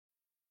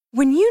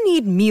When you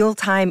need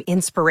mealtime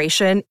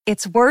inspiration,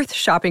 it's worth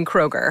shopping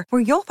Kroger,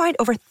 where you'll find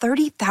over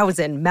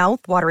 30,000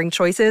 mouth-watering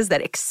choices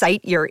that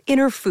excite your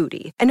inner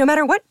foodie. And no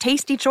matter what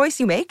tasty choice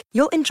you make,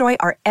 you'll enjoy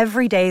our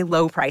everyday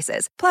low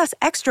prices, plus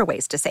extra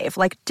ways to save,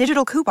 like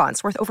digital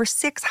coupons worth over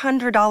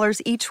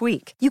 $600 each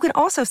week. You can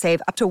also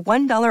save up to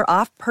 $1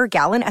 off per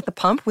gallon at the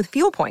pump with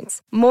fuel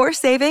points. More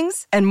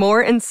savings and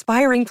more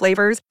inspiring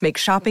flavors make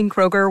shopping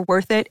Kroger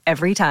worth it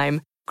every time.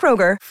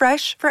 Kroger,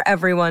 fresh for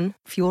everyone.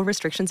 Fuel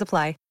restrictions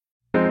apply.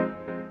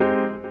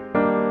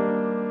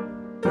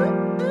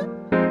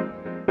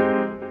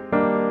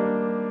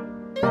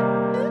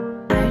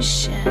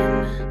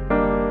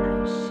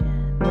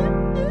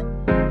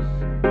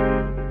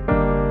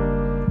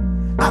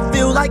 I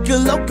feel like a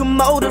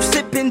locomotive,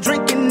 sipping,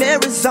 drinking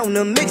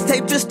Arizona.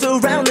 Mixtape just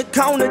around the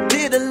corner,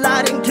 did a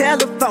lot in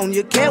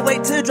California. Can't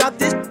wait to drop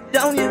this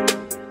on you.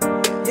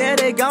 Yeah,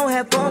 they gon'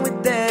 have fun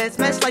with that.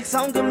 Smash like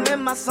Songam,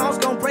 and my songs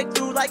gon' break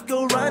through like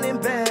a running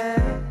back.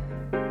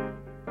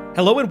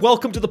 Hello and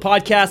welcome to the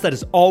podcast that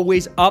is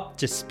always up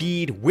to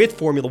speed with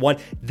Formula One.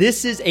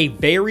 This is a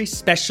very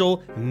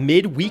special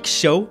midweek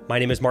show. My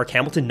name is Mark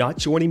Hamilton. Not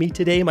joining me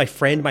today, my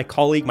friend, my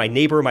colleague, my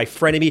neighbor, my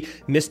frenemy,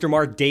 Mr.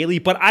 Mark Daly.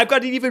 But I've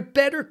got an even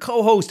better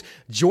co-host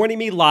joining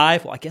me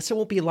live. Well, I guess it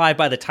won't be live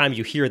by the time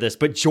you hear this,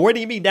 but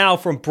joining me now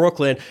from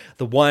Brooklyn,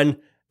 the one,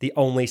 the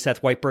only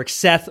Seth Whiteberg.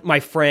 Seth, my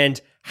friend,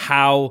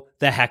 how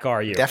the heck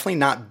are you? Definitely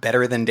not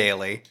better than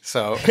Daly.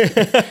 So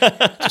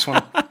just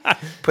want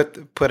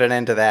to put an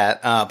end to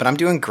that. But I'm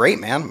doing great,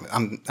 man.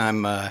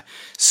 I'm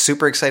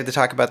super excited to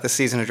talk about this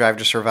season of Drive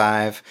to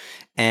Survive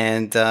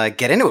and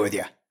get into it with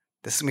you.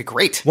 This is going to be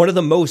great. One of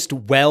the most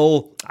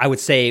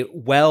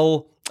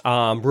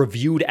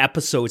reviewed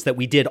episodes that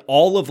we did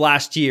all of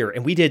last year.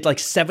 And we did like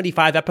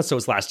 75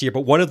 episodes last year.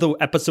 But one of the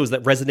episodes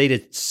that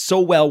resonated so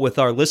well with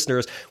our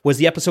listeners was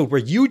the episode where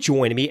you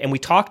joined me and we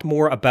talked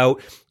more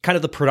about kind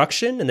of the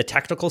production and the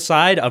technical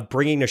side of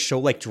bringing a show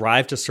like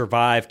Drive to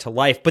Survive to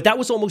life. But that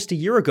was almost a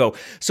year ago.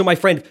 So my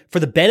friend,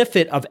 for the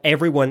benefit of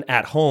everyone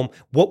at home,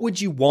 what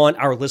would you want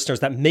our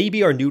listeners that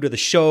maybe are new to the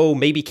show,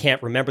 maybe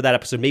can't remember that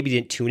episode, maybe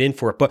didn't tune in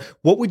for it, but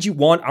what would you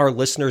want our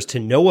listeners to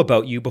know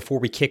about you before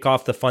we kick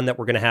off the fun that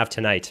we're going to have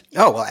tonight?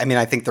 Oh, well, I mean,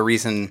 I think the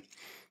reason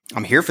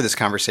I'm here for this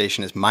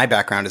conversation is my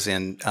background is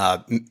in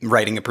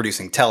writing and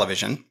producing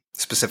television,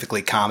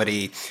 specifically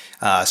comedy,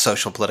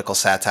 social, political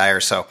satire.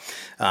 So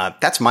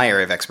that's my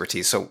area of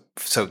expertise. So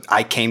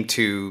I came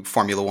to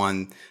Formula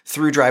One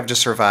through Drive to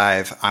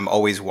Survive. I'm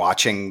always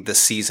watching the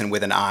season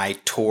with an eye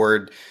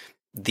toward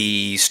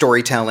the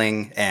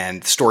storytelling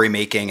and story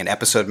making and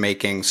episode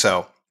making.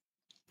 So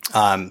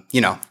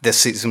this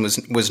season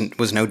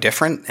was no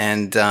different,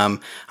 and I'm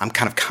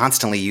kind of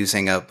constantly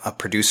using a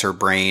producer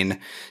brain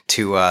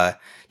to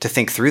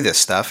think through this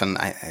stuff, and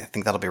I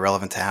think that'll be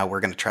relevant to how we're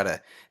going to try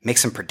to make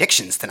some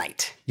predictions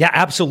tonight. Yeah,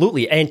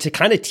 absolutely. And to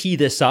kind of tee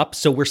this up,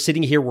 so we're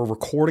sitting here, we're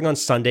recording on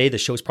Sunday. The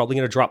show's probably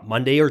going to drop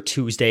Monday or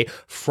Tuesday.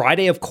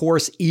 Friday, of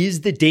course,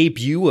 is the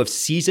debut of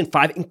Season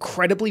 5.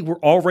 Incredibly, we're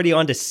already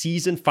on to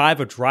Season 5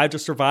 of Drive to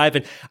Survive,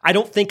 and I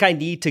don't think I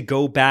need to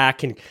go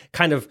back and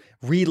kind of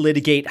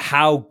relitigate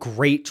how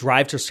great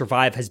Drive to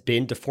Survive has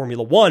been to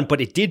Formula One,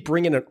 but it did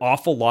bring in an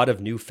awful lot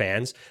of new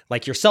fans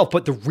like yourself.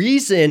 But the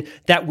reason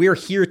that we're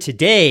here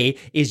today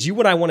is you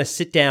and I want to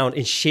sit down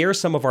and share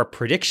some of our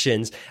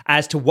predictions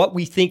as to what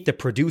we think the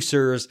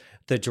producers,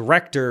 the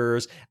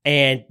directors,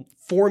 and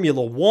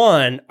Formula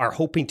One are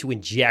hoping to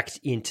inject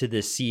into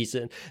this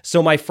season.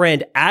 So my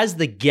friend, as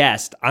the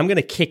guest, I'm going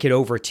to kick it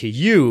over to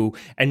you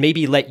and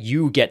maybe let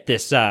you get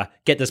this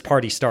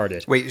party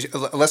started. Wait,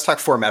 let's talk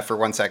format for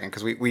 1 second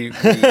because we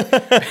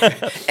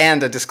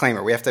and a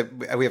disclaimer. We have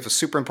a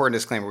super important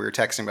disclaimer. We were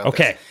texting about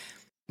this.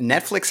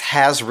 Netflix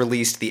has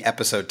released the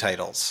episode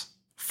titles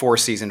for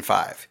Season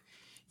 5.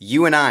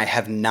 You and I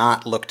have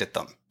not looked at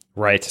them.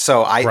 Right.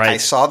 So I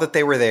saw that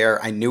they were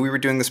there. I knew we were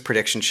doing this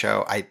prediction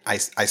show. I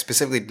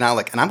specifically did not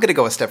look, and I'm going to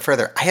go a step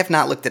further. I have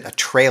not looked at a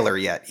trailer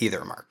yet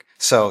either, Mark.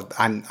 So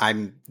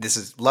this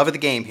is love of the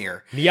game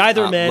here. Me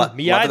either, man.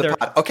 Me either.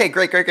 Okay,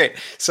 great.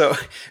 So,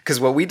 because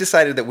what we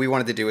decided that we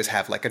wanted to do is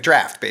have like a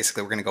draft.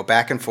 Basically, we're going to go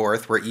back and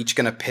forth. We're each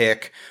going to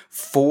pick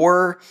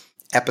 4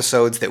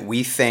 episodes that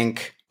we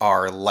think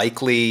are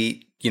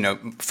likely,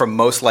 from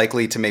most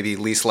likely to maybe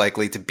least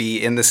likely to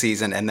be in the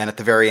season. And then at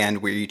the very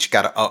end, we each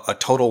got a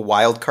total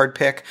wild card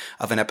pick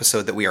of an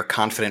episode that we are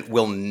confident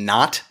will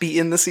not be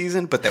in the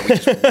season, but that we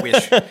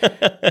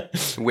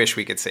just wish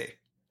we could see.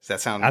 Does that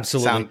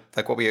sound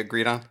like what we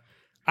agreed on?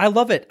 I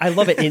love it.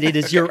 And it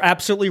is, you're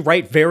absolutely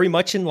right. Very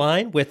much in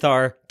line with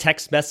our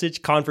text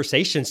message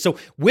conversation. So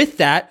with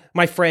that,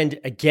 my friend,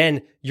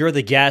 again, you're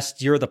the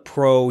guest, you're the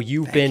pro.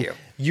 You've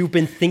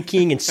been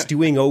thinking and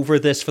stewing over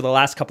this for the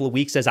last couple of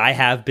weeks, as I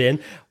have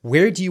been.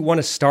 Where do you want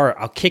to start?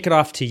 I'll kick it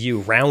off to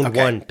you. Round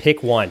 1,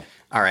 pick one.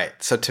 All right.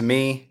 So to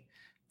me,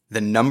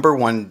 the number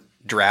 1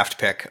 draft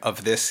pick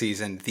of this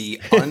season,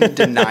 the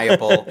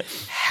undeniable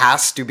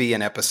has to be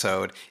an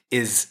episode,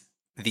 is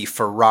the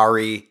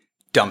Ferrari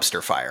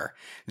dumpster fire.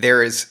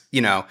 There is,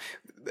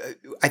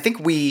 I think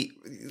we,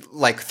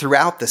 like,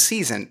 throughout the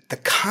season, the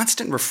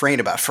constant refrain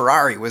about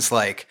Ferrari was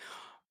like,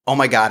 oh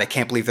my God, I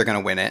can't believe they're going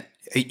to win it.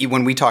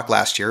 When we talked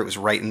last year, it was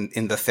right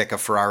in the thick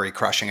of Ferrari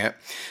crushing it.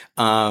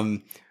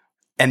 And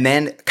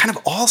then kind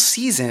of all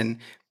season,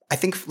 I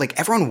think like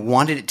everyone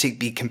wanted it to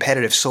be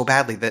competitive so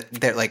badly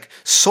that like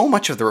so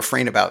much of the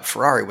refrain about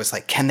Ferrari was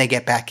like, can they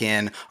get back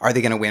in? Are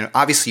they going to win?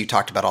 Obviously, you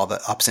talked about all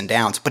the ups and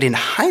downs, but in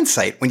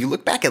hindsight, when you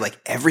look back at like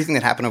everything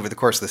that happened over the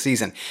course of the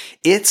season,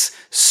 it's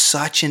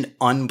such an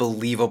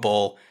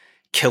unbelievable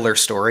killer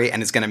story,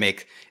 and it's going to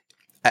make.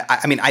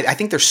 I mean, I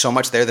think there's so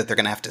much there that they're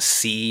going to have to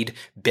seed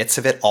bits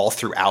of it all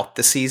throughout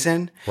the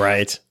season.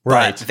 Right.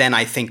 But then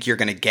I think you're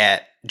going to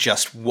get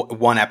just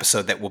one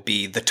episode that will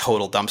be the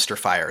total dumpster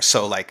fire.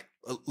 So like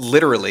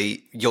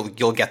literally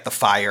you'll get the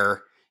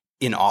fire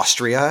in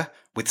Austria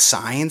with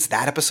Sainz.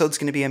 That episode's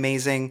going to be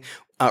amazing.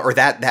 Or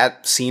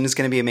that scene is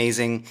going to be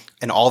amazing.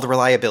 And all the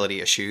reliability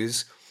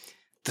issues.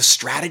 The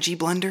strategy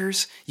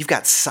blunders, you've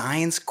got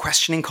Sainz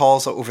questioning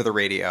calls over the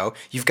radio.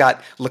 You've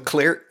got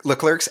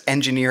Leclerc's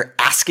engineer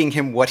asking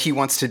him what he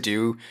wants to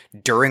do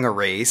during a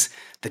race.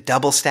 The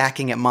double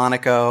stacking at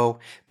Monaco,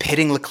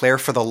 pitting Leclerc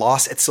for the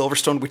loss at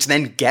Silverstone, which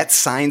then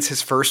gets Sainz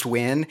his first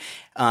win.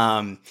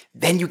 Then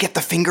you get the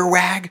finger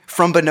wag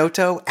from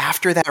Binotto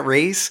after that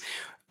race.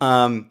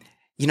 And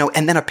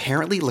then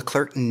apparently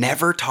Leclerc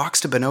never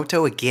talks to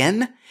Binotto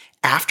again.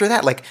 After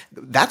that, like,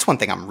 that's one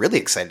thing I'm really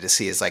excited to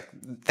see is like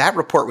that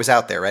report was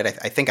out there, right?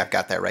 I think I've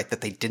got that right,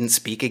 that they didn't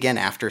speak again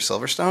after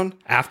Silverstone.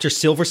 After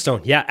Silverstone.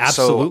 Yeah,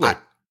 absolutely. So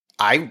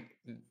I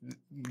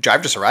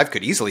Drive to Survive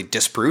could easily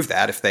disprove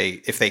that if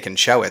they can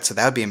show it. So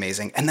that would be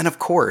amazing. And then of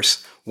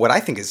course, what I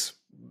think is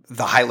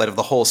the highlight of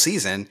the whole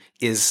season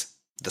is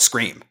the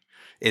scream,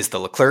 is the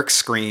Leclerc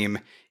scream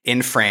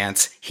in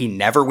France. He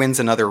never wins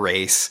another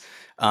race.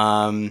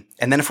 And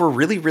then if we're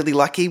really, really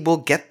lucky, we'll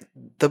get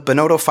the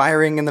Binotto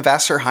firing and the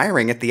Vasseur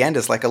hiring at the end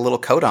as like a little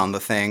coat on the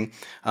thing.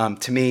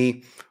 To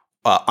me,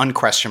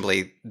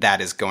 unquestionably, that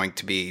is going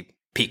to be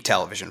peak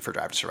television for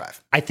Drive to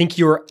Survive. I think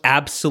you're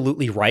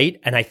absolutely right.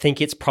 And I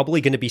think it's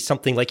probably going to be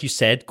something, like you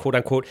said, quote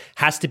unquote,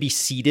 has to be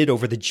seeded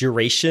over the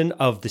duration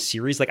of the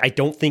series. Like, I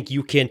don't think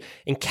you can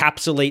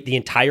encapsulate the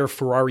entire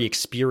Ferrari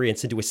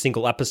experience into a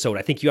single episode.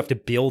 I think you have to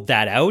build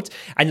that out.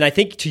 And I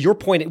think, to your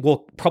point, it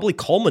will probably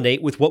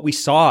culminate with what we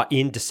saw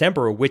in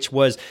December, which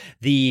was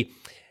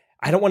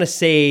I don't want to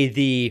say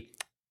the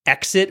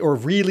exit or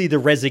really the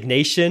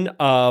resignation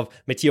of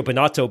Matteo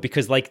Binotto,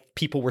 because like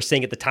people were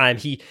saying at the time,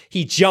 he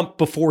jumped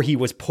before he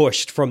was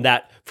pushed from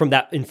that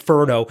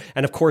inferno.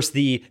 And of course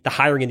the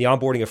hiring and the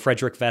onboarding of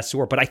Frederic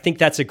Vasseur. But I think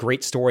that's a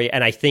great story.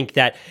 And I think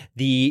that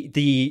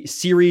the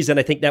series, and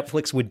I think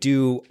Netflix would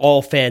do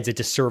all fans a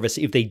disservice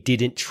if they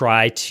didn't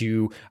try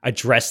to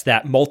address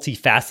that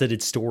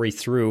multifaceted story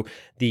through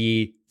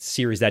the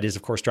series that is,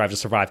 of course, Drive to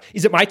Survive.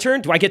 Is it my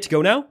turn? Do I get to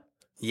go now?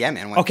 Yeah,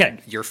 man. Okay.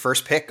 Your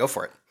first pick, go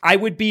for it. I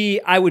would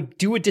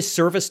do a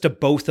disservice to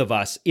both of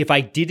us if I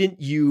didn't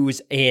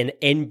use an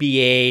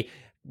NBA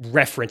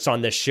reference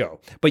on this show.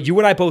 But you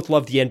and I both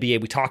love the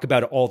NBA. We talk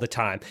about it all the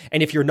time.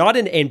 And if you're not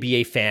an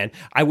NBA fan,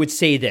 I would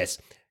say this.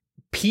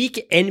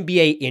 Peak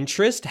NBA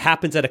interest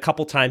happens at a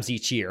couple times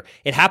each year.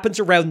 It happens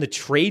around the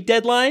trade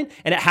deadline,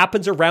 and it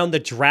happens around the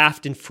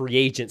draft and free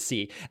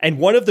agency. And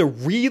one of the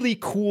really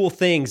cool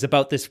things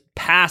about this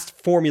past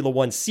Formula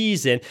One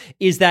season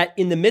is that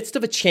in the midst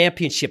of a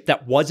championship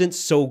that wasn't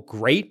so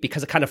great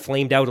because it kind of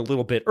flamed out a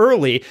little bit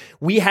early,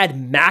 we had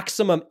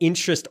maximum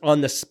interest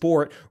on the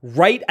sport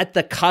right at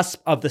the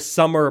cusp of the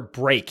summer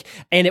break.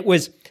 And it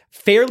was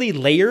fairly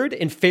layered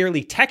and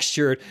fairly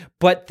textured,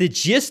 but the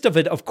gist of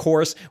it, of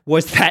course,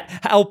 was that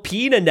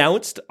Alpine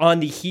announced on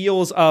the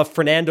heels of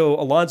Fernando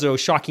Alonso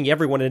shocking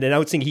everyone and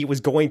announcing he was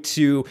going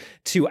to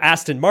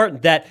Aston Martin,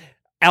 that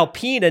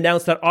Alpine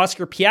announced that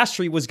Oscar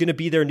Piastri was going to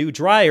be their new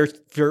driver,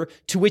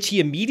 to which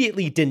he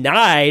immediately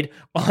denied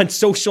on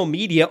social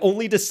media,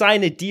 only to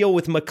sign a deal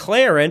with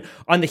McLaren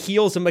on the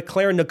heels of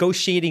McLaren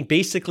negotiating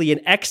basically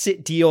an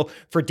exit deal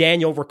for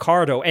Daniel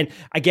Ricciardo. And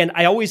again,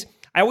 I always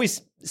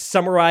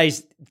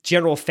summarize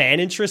general fan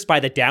interest by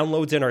the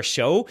downloads in our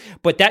show,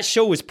 but that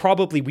show was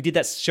probably, we did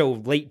that show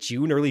late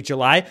June, early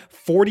July,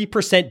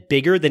 40%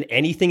 bigger than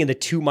anything in the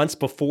 2 months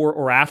before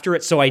or after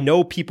it. So I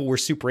know people were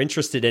super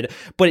interested in it,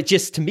 but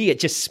to me, it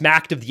just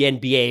smacked of the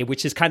NBA,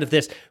 which is kind of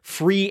this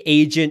free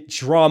agent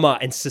drama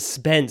and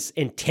suspense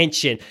and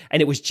tension.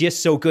 And it was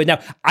just so good. Now,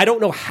 I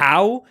don't know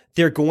how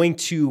they're going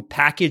to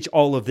package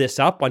all of this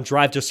up on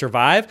Drive to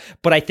Survive,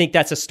 but I think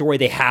that's a story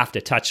they have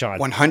to touch on.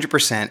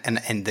 100%.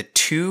 And the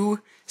two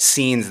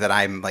scenes that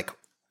I'm like,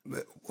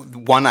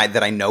 one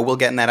that I know we'll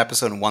get in that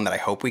episode and one that I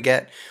hope we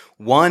get.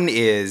 One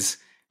is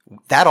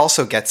that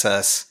also gets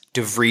us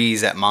De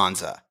Vries at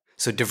Monza.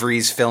 So De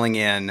Vries filling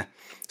in,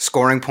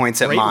 scoring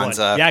points at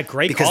Monza. One. Yeah,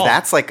 great because call.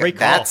 That's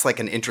like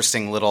an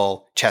interesting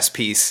little chess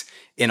piece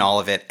in all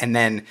of it. And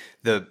then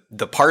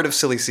the part of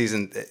silly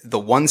season, the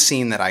one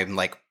scene that I'm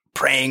like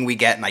praying we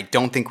get, and I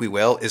don't think we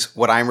will, is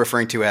what I'm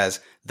referring to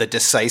as the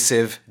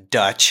decisive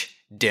Dutch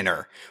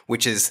dinner,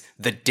 which is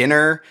the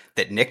dinner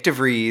that Nick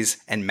DeVries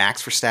and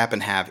Max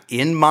Verstappen have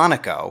in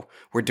Monaco,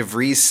 where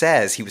DeVries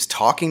says he was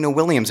talking to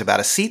Williams about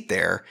a seat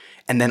there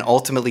and then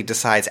ultimately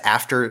decides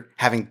after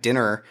having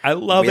dinner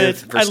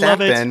with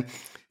Verstappen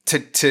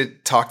to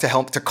talk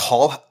to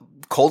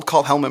cold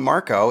call Helmut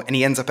Marko, and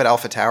he ends up at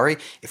AlphaTauri.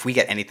 If we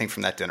get anything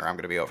from that dinner, I'm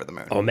going to be over the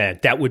moon. Oh man,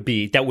 that would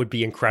be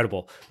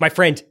incredible. My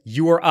friend,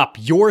 you are up.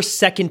 Your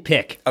second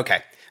pick.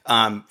 Okay.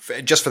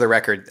 Just for the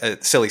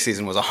record, Silly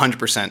Season was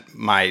 100%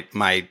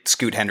 my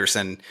Scoot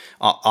Henderson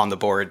on the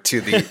board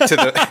to the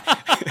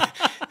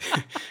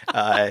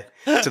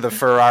to the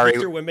Ferrari.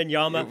 Mr.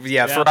 Wembanyama.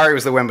 Yeah, Ferrari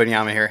was the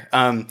Wembanyama here.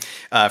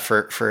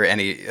 For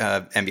any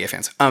NBA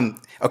fans.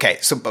 Okay,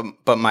 so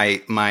but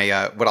my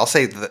what I'll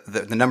say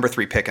the number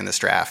 3 pick in this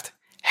draft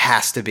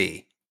has to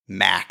be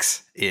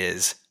Max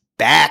is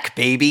back,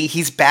 baby.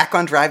 He's back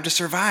on Drive to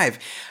Survive.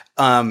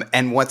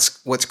 And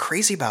what's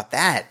crazy about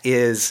that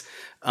is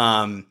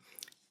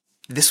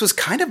this was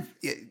kind of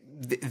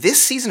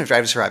this season of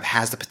Drive to Survive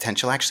has the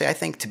potential, actually, I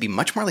think, to be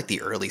much more like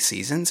the early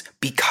seasons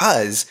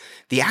because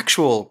the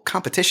actual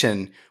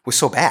competition was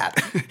so bad.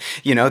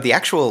 The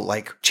actual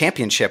like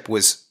championship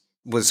was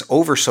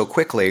over so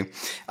quickly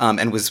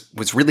and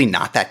was really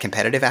not that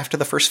competitive after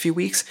the first few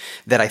weeks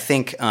that I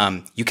think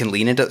you can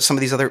lean into some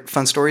of these other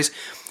fun stories.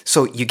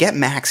 So you get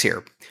Max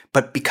here,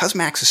 but because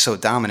Max is so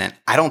dominant,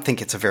 I don't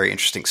think it's a very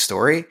interesting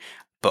story.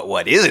 But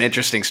what is an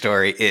interesting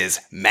story is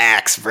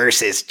Max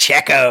versus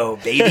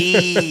Checo,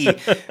 baby.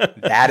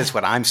 That is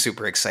what I'm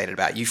super excited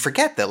about. You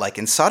forget that, like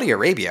in Saudi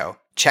Arabia,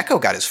 Checo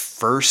got his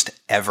first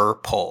ever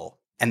pole,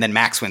 and then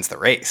Max wins the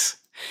race.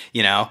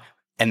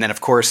 And then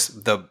of course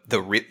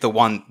the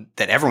one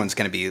that everyone's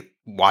going to be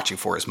watching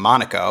for is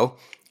Monaco,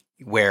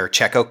 where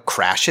Checo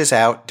crashes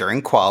out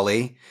during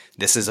quali.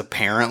 This is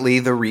apparently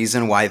the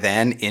reason why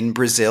then in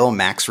Brazil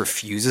Max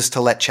refuses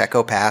to let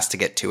Checo pass to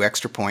get 2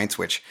 extra points,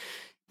 which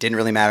didn't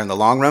really matter in the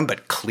long run,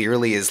 but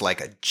clearly is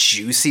like a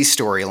juicy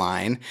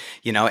storyline,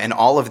 and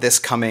all of this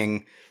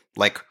coming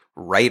like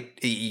right.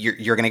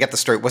 You're going to get the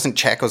story. Wasn't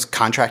Checo's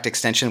contract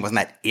extension? Wasn't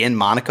that in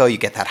Monaco? You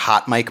get that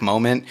hot mic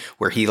moment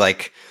where he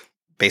like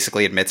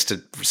basically admits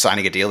to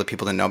signing a deal that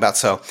people didn't know about.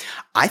 So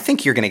I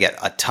think you're going to get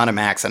a ton of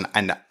Max. And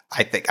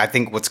I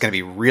think what's going to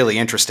be really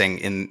interesting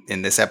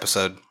in this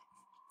episode,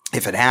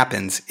 if it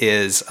happens,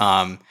 is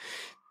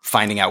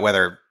finding out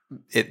whether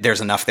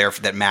there's enough there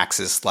that Max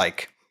is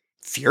like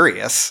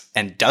furious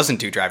and doesn't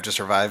do Drive to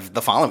Survive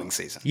the following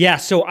season. Yeah,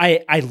 so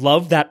I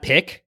love that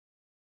pick.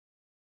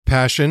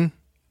 Passion,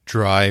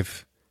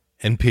 drive,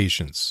 and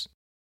patience.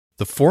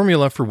 The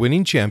formula for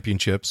winning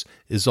championships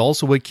is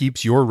also what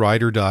keeps your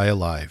ride or die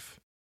alive.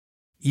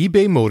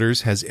 eBay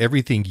Motors has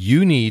everything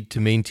you need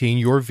to maintain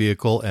your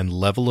vehicle and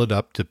level it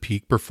up to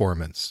peak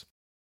performance.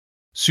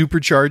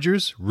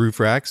 Superchargers, roof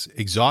racks,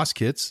 exhaust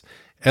kits,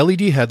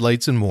 LED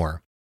headlights, and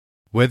more.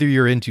 Whether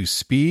you're into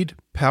speed,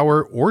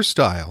 power, or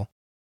style,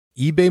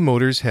 eBay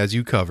Motors has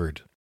you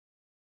covered.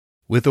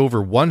 With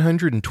over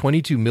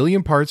 122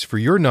 million parts for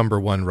your number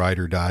one ride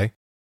or die,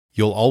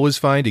 you'll always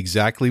find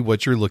exactly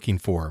what you're looking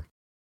for.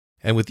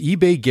 And with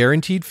eBay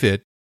Guaranteed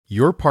Fit,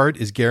 your part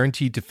is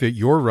guaranteed to fit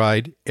your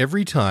ride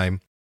every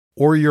time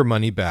or your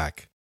money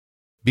back.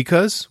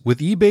 Because with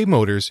eBay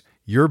Motors,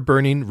 you're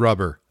burning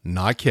rubber,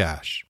 not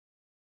cash.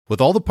 With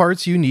all the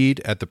parts you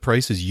need at the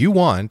prices you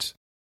want,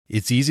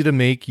 it's easy to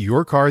make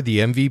your car the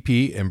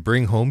MVP and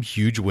bring home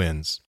huge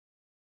wins.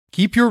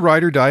 Keep your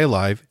ride or die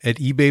alive at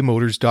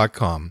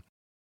ebaymotors.com.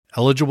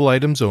 Eligible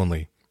items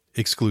only.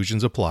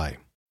 Exclusions apply.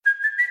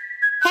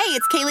 Hey,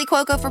 it's Kaylee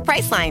Cuoco for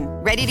Priceline.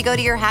 Ready to go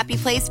to your happy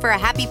place for a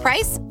happy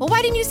price? Well,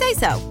 why didn't you say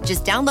so?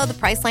 Just download the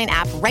Priceline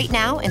app right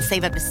now and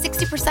save up to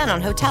 60%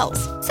 on hotels.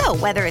 So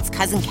whether it's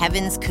Cousin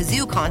Kevin's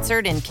Kazoo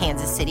Concert in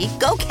Kansas City,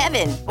 go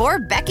Kevin, or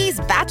Becky's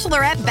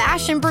Bachelorette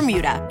Bash in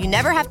Bermuda, you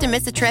never have to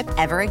miss a trip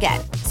ever again.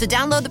 So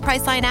download the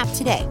Priceline app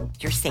today.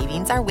 Your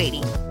savings are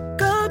waiting.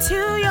 Go to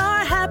your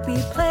happy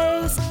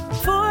place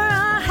for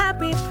a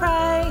happy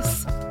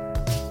price.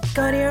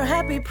 Go to your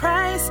happy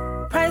price,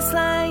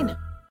 Priceline.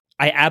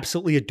 I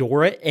absolutely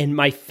adore it, and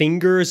my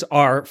fingers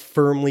are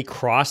firmly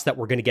crossed that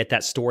we're going to get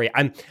that story.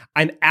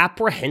 I'm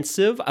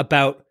apprehensive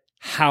about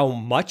how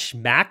much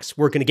Max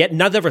we're going to get.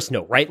 Neither of us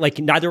know, right? Like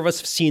neither of us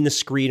have seen the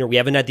screen, or we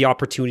haven't had the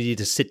opportunity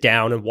to sit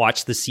down and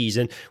watch the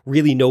season.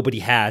 Really, nobody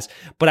has.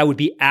 But I would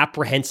be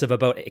apprehensive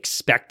about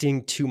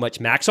expecting too much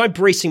Max. So I'm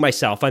bracing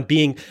myself. I'm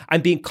being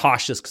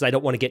cautious because I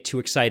don't want to get too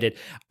excited.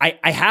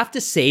 I have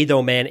to say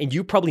though, man, and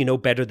you probably know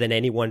better than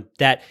anyone,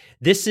 that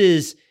this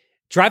is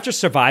Drive to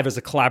Survive as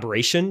a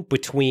collaboration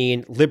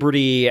between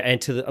Liberty and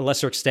to a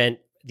lesser extent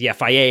the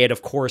FIA and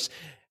of course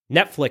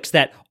Netflix,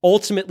 that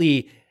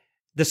ultimately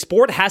the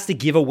sport has to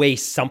give away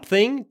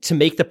something to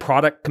make the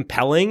product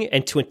compelling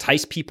and to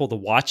entice people to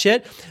watch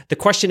it. The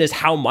question is,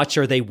 how much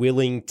are they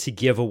willing to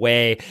give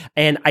away?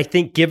 And I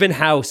think given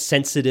how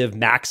sensitive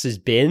Max has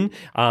been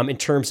in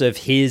terms of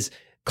his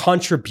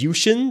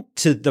contribution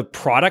to the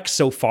product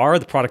so far,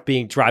 the product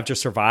being Drive to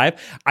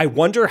Survive. I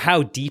wonder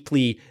how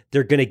deeply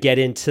they're going to get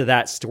into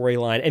that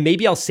storyline. And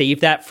maybe I'll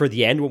save that for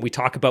the end when we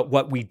talk about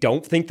what we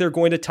don't think they're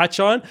going to touch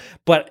on.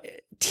 But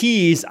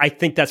tease, I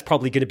think that's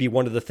probably going to be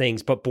one of the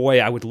things. But boy,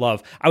 I would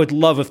love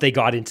if they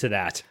got into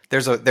that.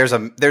 There's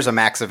a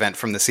Max event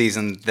from the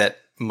season that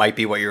might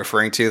be what you're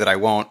referring to that I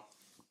won't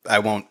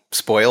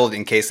spoil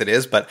in case it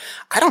is, but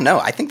I don't know.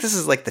 I think this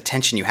is like the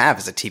tension you have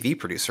as a TV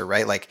producer,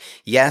 right? Like,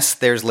 yes,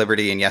 there's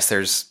Liberty, and yes,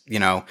 there's,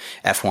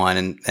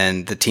 F1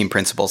 and the team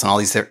principals and all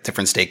these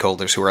different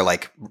stakeholders who are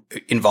like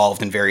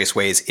involved in various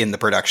ways in the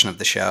production of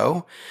the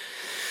show.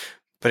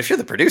 But if you're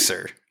the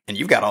producer and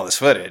you've got all this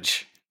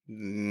footage,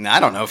 I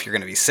don't know if you're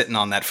going to be sitting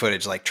on that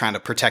footage, like trying to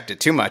protect it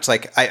too much.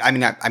 Like,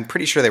 I'm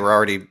pretty sure they were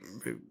already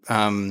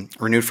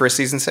renewed for a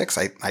season 6.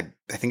 I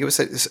think it was,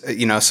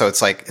 so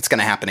it's like, it's going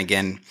to happen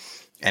again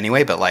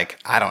anyway, but like,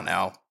 I don't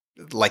know.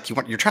 Like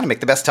you're trying to make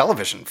the best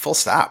television, full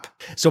stop.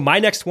 So my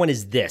next one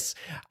is this.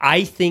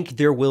 I think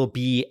there will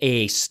be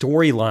a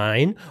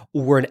storyline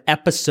or an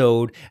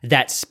episode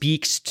that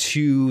speaks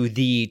to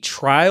the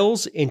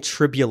trials and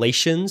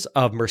tribulations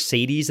of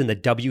Mercedes and the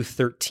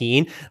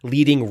W13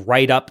 leading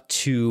right up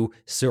to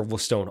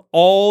Silverstone.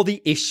 All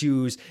the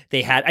issues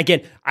they had.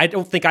 Again, I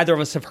don't think either of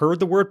us have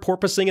heard the word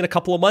porpoising in a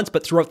couple of months,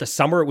 but throughout the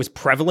summer, it was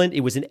prevalent.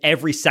 It was in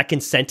every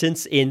second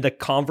sentence in the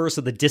converse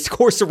of the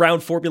discourse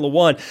around Formula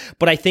One.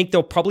 But I think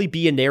there'll probably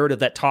be a narrative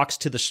that talks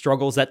to the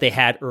struggles that they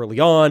had early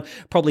on,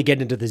 probably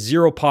get into the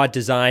zero pod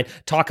design,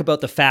 talk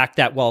about the fact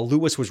that while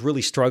Lewis was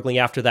really struggling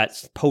after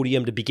that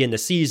podium to begin the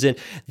season,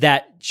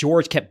 that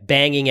George kept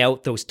banging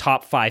out those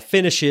top 5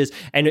 finishes,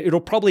 and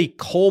it'll probably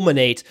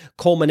culminate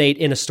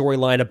in a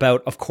storyline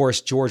about, of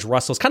course, George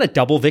Russell's kind of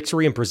double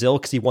victory in Brazil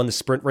because he won the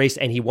sprint race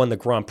and he won the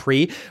Grand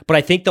Prix. But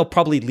I think they'll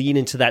probably lean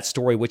into that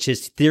story, which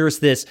is there's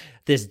this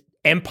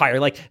empire.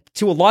 Like,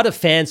 to a lot of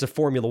fans of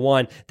Formula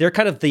One, they're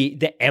kind of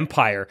the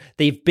empire.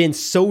 They've been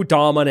so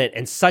dominant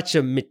and such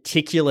a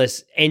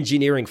meticulous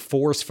engineering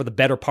force for the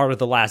better part of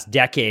the last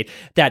decade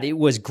that it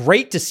was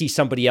great to see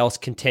somebody else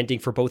contending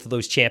for both of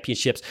those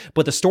championships.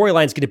 But the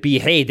storyline is going to be,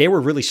 hey, they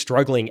were really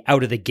struggling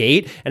out of the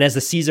gate. And as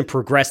the season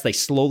progressed, they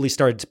slowly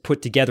started to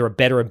put together a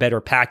better and better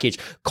package,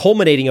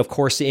 culminating, of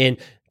course, in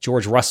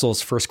George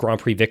Russell's first Grand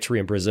Prix victory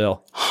in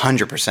Brazil.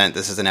 100%.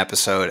 This is an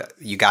episode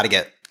you got to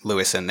get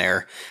Lewis in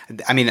there.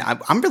 I mean,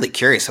 I'm really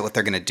curious at what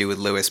they're going to do with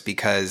Lewis,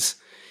 because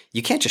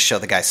you can't just show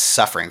the guy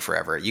suffering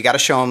forever. You got to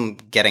show him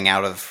getting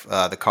out of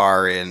the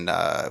car in,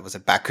 was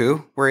it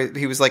Baku, where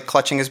he was like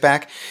clutching his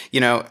back?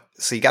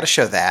 So you got to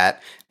show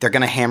that. They're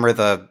going to hammer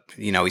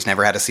he's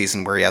never had a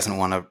season where he hasn't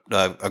won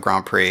a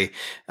Grand Prix.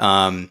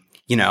 I'm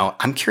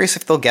curious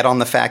if they'll get on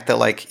the fact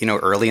that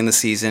early in the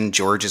season,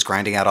 George is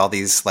grinding out all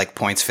these like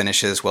points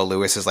finishes while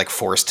Lewis is like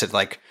forced to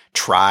like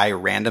try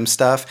random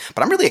stuff.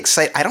 But I'm really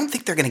excited. I don't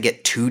think they're going to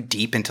get too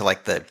deep into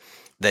like the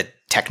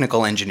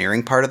technical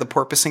engineering part of the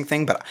porpoising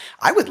thing, but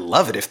I would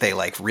love it if they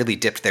like really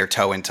dipped their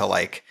toe into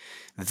like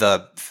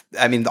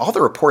all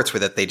the reports were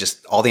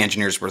that all the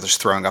engineers were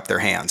just throwing up their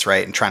hands,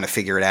 right? And trying to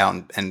figure it out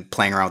and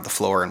playing around with the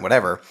floor and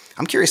whatever.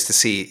 I'm curious to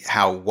see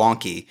how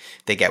wonky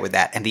they get with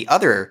that. And the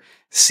other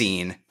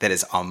scene that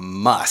is a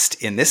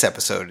must in this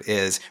episode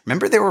is,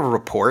 remember there were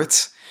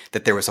reports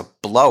that there was a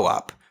blow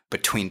up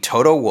between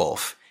Toto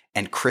Wolff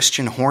and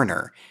Christian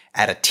Horner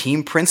at a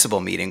team principal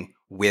meeting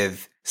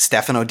with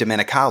Stefano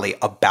Domenicali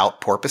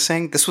about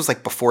porpoising. This was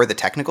like before the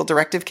technical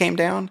directive came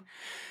down.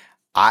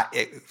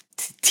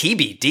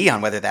 TBD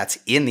on whether that's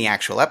in the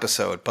actual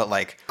episode, but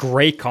like,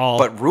 great call.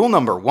 But rule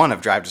number 1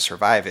 of Drive to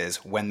Survive is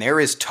when there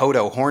is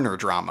Toto Horner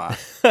drama,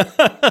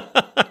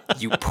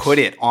 you put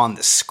it on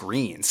the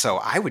screen. So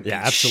I would be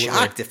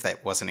shocked if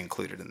that wasn't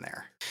included in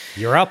there.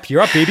 You're up,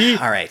 baby.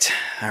 All right.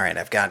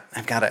 I've got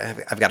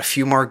a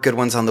few more good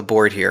ones on the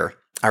board here.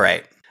 All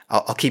right.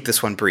 I'll keep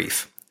this one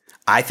brief.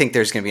 I think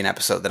there's going to be an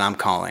episode that I'm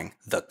calling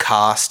the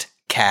Cost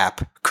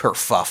Cap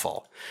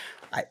Kerfuffle.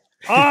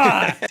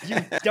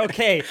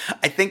 Okay.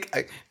 I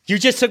think you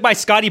just took my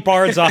Scotty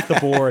Barnes off the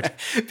board.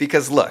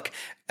 Because look,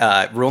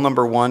 rule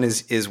number 1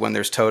 is when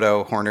there's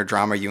Toto Horner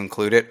drama, you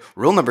include it.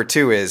 Rule number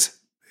 2 is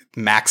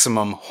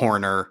maximum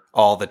Horner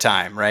all the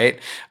time, right?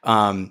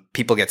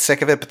 People get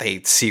sick of it, but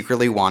they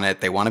secretly want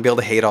it. They want to be able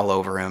to hate all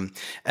over him.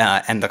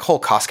 And the whole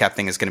cost cap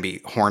thing is going to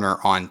be Horner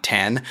on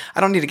 10. I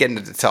don't need to get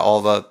into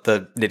all the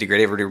nitty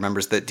gritty. Everybody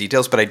remembers the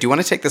details, but I do want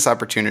to take this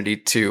opportunity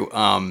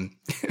to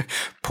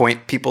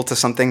point people to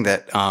something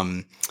that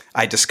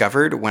I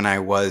discovered when I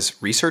was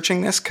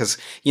researching this. Cause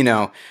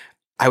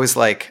I was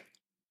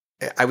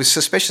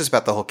suspicious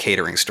about the whole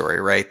catering story,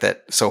 right?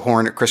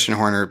 Christian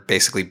Horner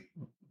basically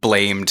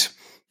blamed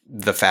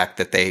the fact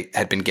that they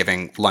had been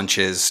giving free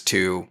lunches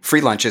to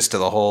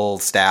the whole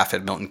staff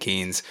at Milton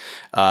Keynes,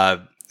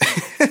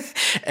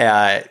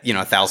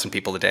 1,000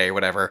 people a day or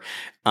whatever,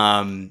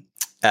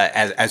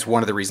 as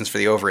one of the reasons for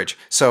the overage.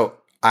 So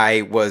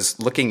I was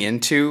looking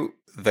into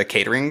the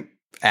catering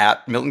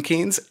at Milton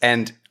Keynes,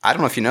 and I don't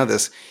know if you know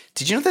this.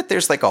 Did you know that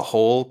there's like a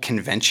whole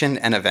convention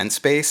and event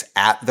space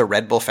at the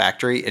Red Bull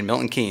factory in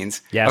Milton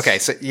Keynes? Yes. Okay.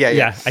 So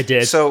yeah, I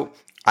did. So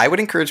I would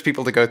encourage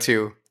people to go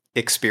to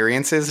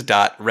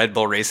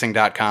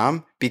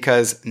experiences.redbullracing.com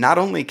because not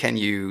only can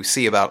you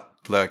see about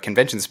the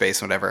convention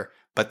space and whatever,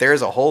 but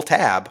there's a whole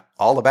tab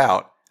all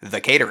about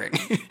the catering.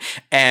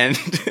 And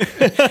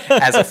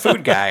as a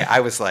food guy,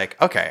 I was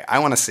like, okay, I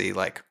want to see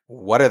like,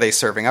 what are they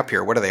serving up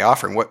here? What are they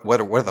offering?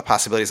 What are the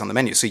possibilities on the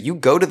menu? So you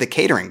go to the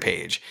catering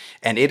page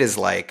and it is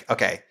like,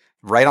 okay,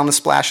 right on the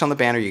splash on the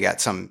banner, you got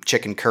some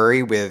chicken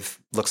curry with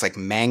looks like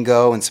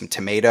mango and some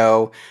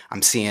tomato.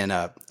 I'm seeing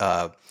a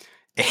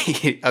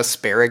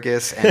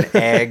asparagus and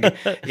egg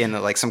in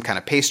like some kind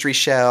of pastry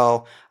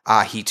shell,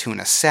 ahi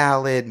tuna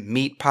salad,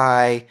 meat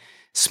pie,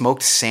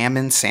 smoked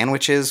salmon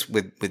sandwiches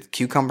with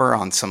cucumber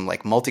on some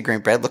like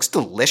multigrain bread. Looks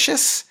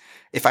delicious.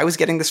 If I was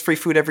getting this free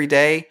food every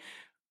day,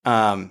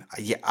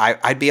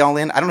 I'd be all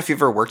in. I don't know if you've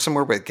ever worked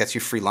somewhere where it gets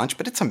you free lunch,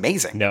 but it's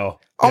amazing. No.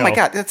 My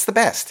God, that's the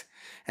best.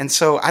 And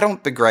so I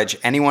don't begrudge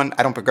anyone.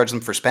 I don't begrudge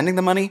them for spending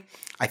the money.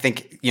 I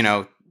think,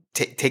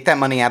 take that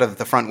money out of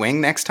the front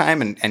wing next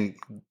time and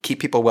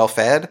keep people well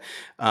fed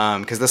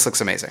because this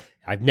looks amazing.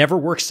 I've never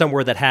worked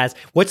somewhere that has,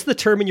 what's the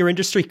term in your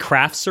industry?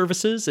 Craft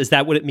services? Is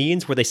that what it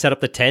means? Where they set up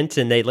the tent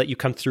and they let you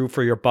come through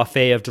for your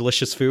buffet of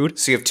delicious food?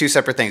 So you have two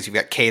separate things. You've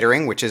got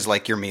catering, which is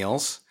like your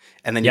meals.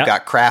 And then you've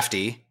got craft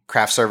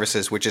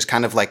services, which is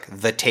kind of like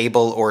the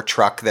table or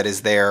truck that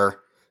is there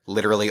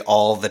literally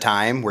all the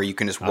time where you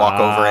can just walk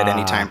over at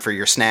any time for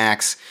your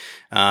snacks.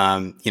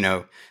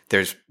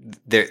 There's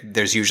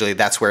usually,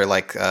 that's where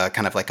like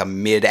kind of like a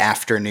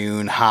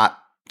mid-afternoon hot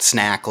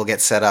snack will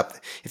get set up.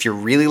 If you're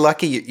really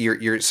lucky,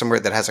 you're somewhere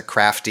that has a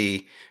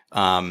crafty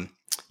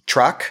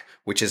truck,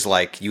 which is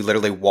like you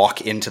literally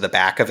walk into the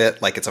back of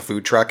it like it's a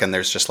food truck and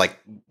there's just like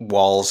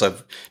walls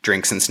of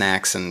drinks and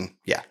snacks. And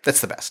yeah,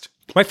 that's the best.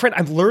 My friend,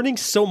 I'm learning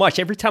so much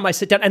every time I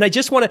sit down. And I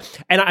just want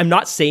to, and I'm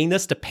not saying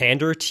this to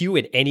pander to you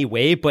in any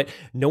way, but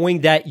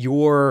knowing that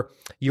your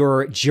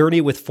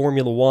journey with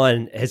Formula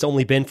One has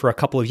only been for a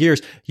couple of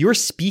years, you're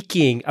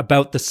speaking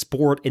about the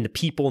sport and the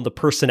people and the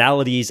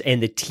personalities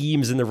and the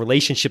teams and the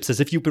relationships as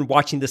if you've been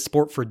watching this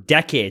sport for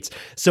decades.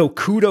 So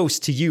kudos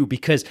to you,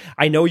 because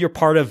I know you're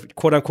part of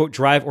quote unquote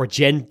Drive or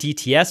Gen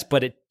DTS,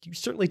 but you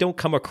certainly don't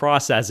come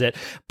across as it.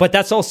 But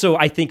that's also,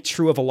 I think,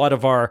 true of a lot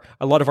of our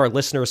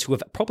listeners who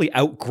have probably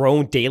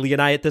outgrown Daly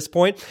and I at this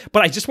point.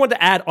 But I just wanted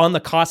to add on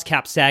the cost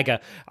cap saga.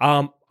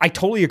 I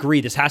totally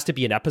agree. This has to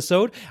be an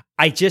episode.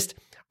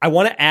 I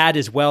want to add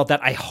as well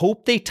that I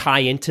hope they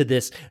tie into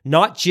this,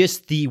 not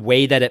just the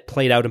way that it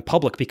played out in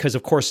public, because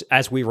of course,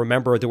 as we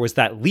remember, there was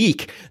that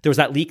leak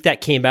that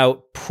came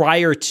out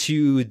prior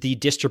to the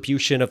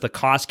distribution of the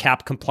cost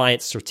cap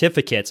compliance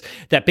certificates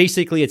that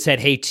basically had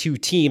said, hey, 2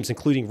 teams,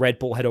 including Red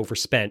Bull, had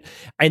overspent.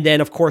 And then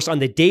of course, on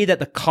the day that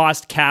the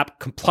cost cap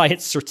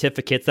compliance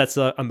certificates, that's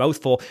a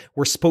mouthful,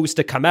 were supposed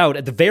to come out,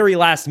 at the very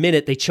last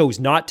minute, they chose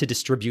not to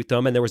distribute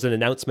them. And there was an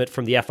announcement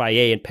from the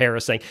FIA in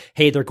Paris saying,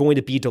 hey, they're going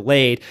to be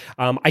delayed.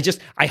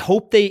 I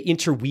hope they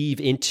interweave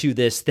into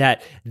this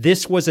that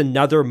this was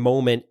another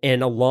moment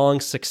in a long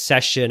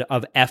succession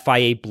of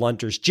FIA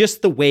blunders,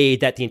 just the way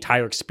that the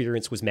entire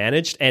experience was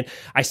managed. And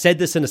I said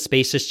this in a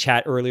Spaces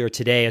chat earlier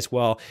today as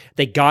well.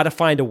 They got to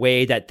find a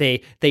way that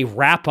they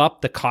wrap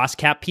up the cost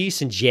cap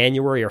piece in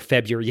January or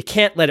February. You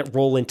can't let it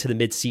roll into the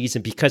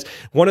mid-season, because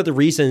one of the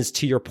reasons,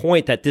 to your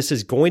point, that this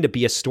is going to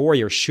be a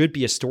story or should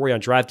be a story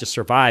on Drive to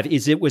Survive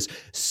is it was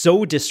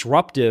so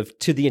disruptive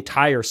to the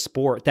entire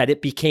sport that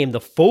it became the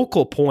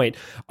focal point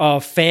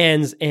of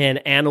fans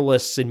and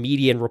analysts and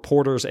media and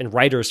reporters and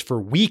writers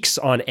for weeks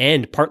on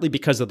end, partly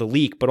because of the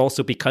leak, but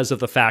also because of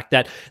the fact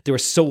that there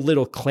was so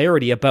little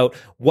clarity about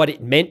what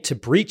it meant to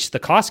breach the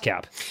cost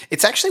cap.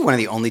 It's actually one of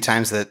the only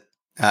times that,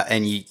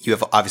 and you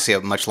have obviously a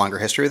much longer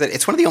history with it,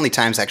 it's one of the only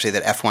times actually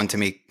that F1 to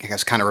me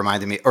has kind of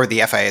reminded me, or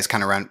the FIA has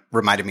kind of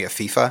reminded me of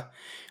FIFA,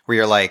 where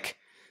you're like,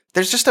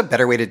 there's just a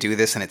better way to do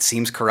this, and it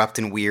seems corrupt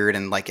and weird,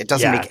 and like it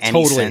doesn't make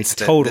any sense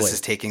that this is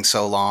taking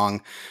so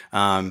long.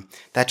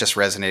 That just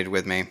resonated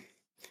with me.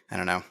 I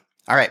don't know.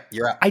 All right,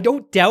 you're up. I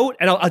don't doubt,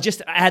 and I'll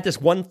just add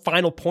this one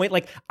final point.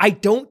 Like, I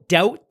don't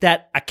doubt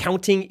that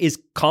accounting is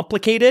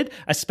complicated,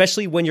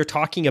 especially when you're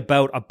talking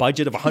about a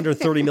budget of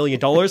 $130 million.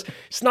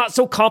 It's not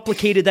so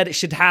complicated that it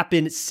should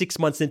happen 6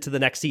 months into the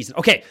next season.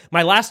 Okay,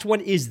 my last one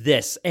is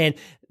this, and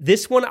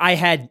this one I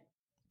had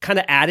kind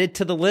of added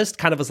to the list,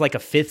 kind of as like a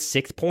 5th,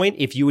 6th point,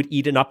 if you had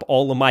eaten up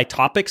all of my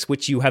topics,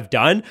 which you have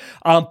done.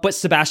 But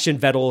Sebastian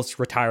Vettel's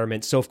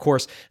retirement. So of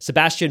course,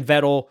 Sebastian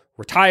Vettel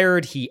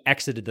retired. He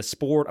exited the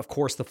sport. Of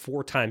course, the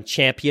 4-time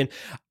champion.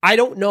 I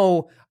don't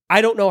know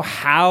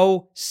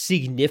how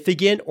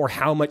significant or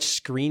how much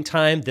screen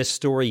time this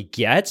story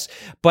gets,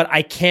 but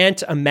I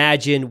can't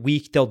imagine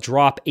they'll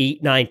drop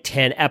 8, 9,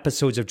 10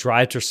 episodes of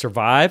Drive to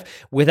Survive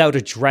without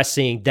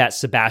addressing that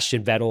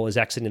Sebastian Vettel is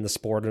exiting the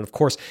sport. And of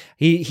course,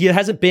 he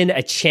hasn't been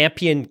a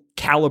champion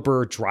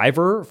caliber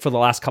driver for the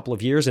last couple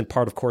of years, in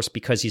part, of course,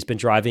 because he's been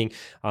driving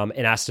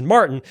an Aston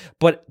Martin.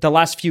 But the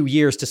last few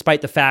years,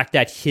 despite the fact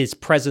that his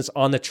presence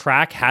on the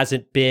track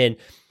hasn't been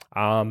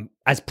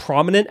as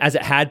prominent as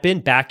it had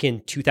been back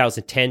in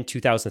 2010,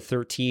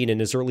 2013, in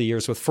his early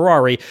years with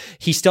Ferrari,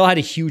 he still had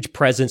a huge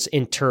presence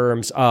in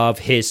terms of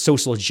his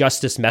social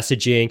justice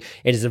messaging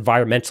and his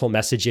environmental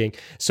messaging.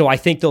 So I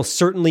think there'll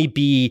certainly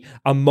be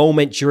a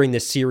moment during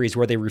this series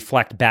where they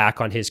reflect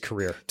back on his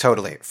career.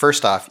 Totally.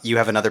 First off, you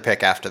have another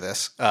pick after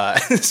this.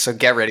 So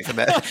get ready for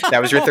that.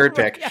 That was your third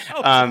pick.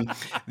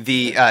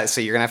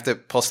 So you're going to have to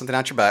pull something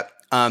out your butt.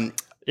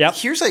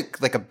 Here's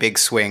like a big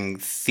swing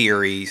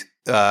theory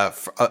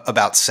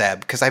about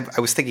Seb, because I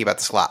was thinking about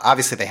this a lot.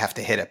 Obviously, they have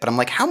to hit it, but I'm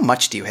like, how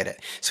much do you hit it?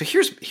 So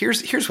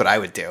here's what I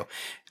would do,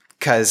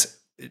 because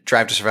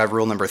Drive to Survive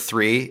rule number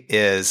 3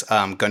 is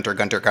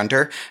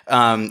Gunter.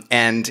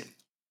 And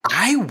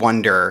I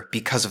wonder,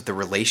 because of the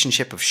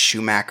relationship of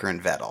Schumacher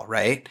and Vettel,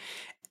 right?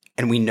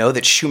 And we know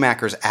that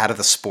Schumacher's out of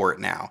the sport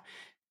now.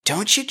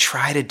 Don't you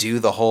try to do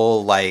the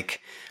whole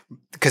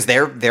because they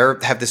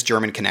have this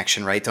German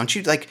connection, right? Don't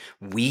you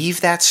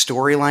weave that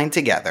storyline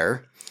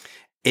together?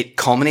 It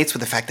culminates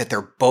with the fact that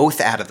they're both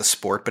out of the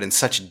sport, but in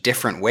such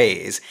different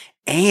ways.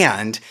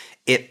 And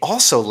it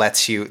also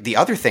lets you, the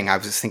other thing I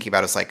was just thinking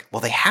about is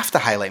they have to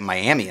highlight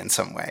Miami in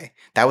some way.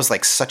 That was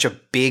such a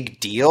big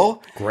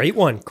deal. Great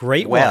one.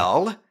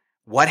 Well,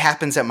 what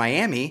happens at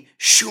Miami?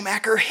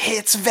 Schumacher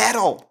hits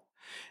Vettel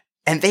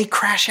and they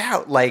crash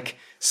out.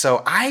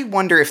 So I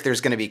wonder if there's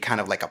going to be kind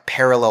of a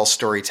parallel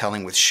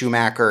storytelling with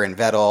Schumacher and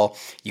Vettel.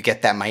 You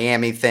get that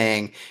Miami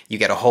thing. You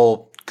get a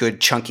whole good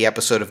chunky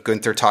episode of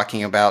Gunther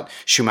talking about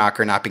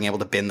Schumacher not being able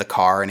to bin the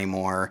car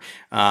anymore.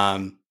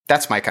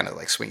 That's my kind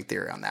of swing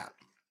theory on that.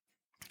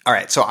 All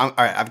right. So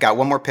I've got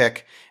one more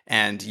pick,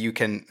 and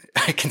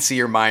I can see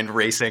your mind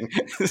racing,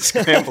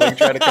 scrambling,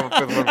 trying to come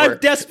up with one more.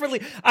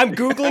 I'm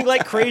Googling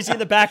like crazy in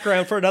the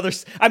background for another.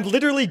 I'm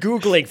literally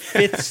Googling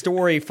 5th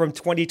story from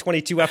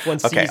 2022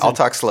 F1 season. Okay. I'll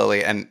talk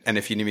slowly, and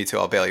if you need me to,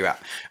 I'll bail you out.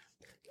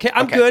 Okay.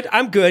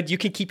 I'm good. You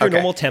can keep your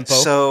normal tempo.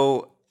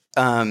 So,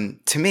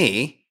 to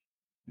me,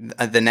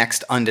 the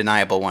next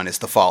undeniable one is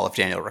the fall of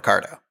Daniel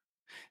Ricciardo.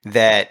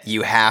 That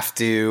you have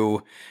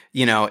to,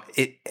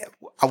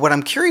 what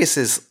I'm curious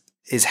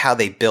is how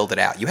they build it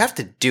out. You have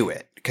to do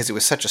it because it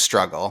was such a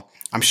struggle.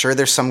 I'm sure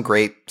there's some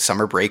great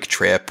summer break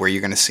trip where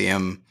you're going to see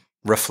him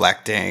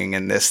reflecting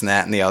and this and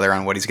that and the other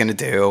on what he's going to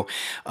do.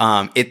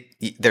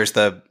 There's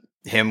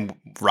him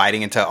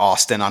riding into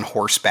Austin on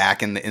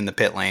horseback in the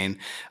pit lane.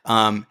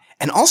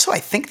 And also I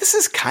think this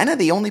is kind of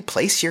the only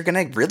place you're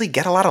going to really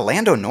get a lot of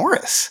Lando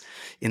Norris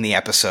in the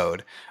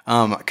episode.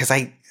 Cause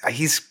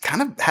he's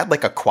kind of had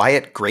a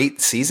quiet,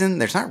 great season.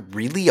 There's not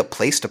really a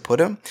place to put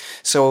him.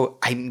 So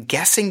I'm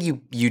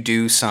guessing you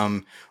do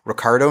some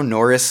Ricciardo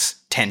Norris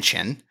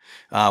tension,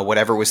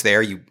 whatever was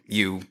there,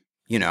 try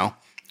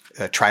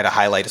to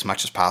highlight as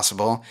much as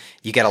possible.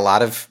 You get a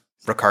lot of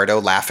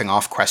Ricciardo laughing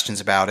off questions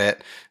about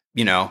it,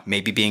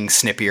 maybe being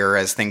snippier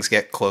as things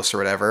get close or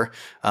whatever.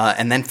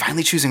 And then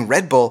finally choosing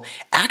Red Bull.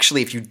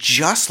 Actually, if you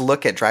just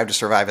look at Drive to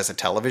Survive as a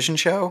television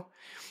show,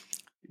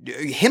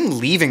 him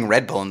leaving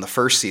Red Bull in the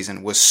first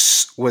season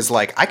was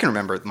I can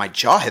remember my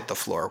jaw hit the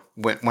floor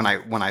when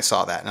I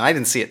saw that, and I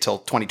didn't see it till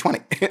 2020.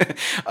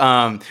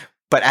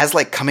 But as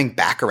coming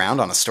back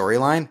around on a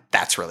storyline,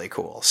 that's really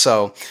cool.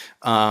 So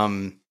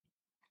I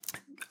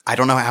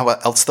don't know how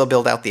else they'll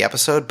build out the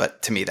episode,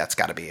 but to me, that's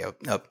got to be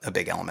a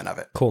big element of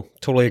it. Cool,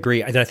 totally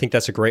agree, and I think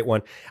that's a great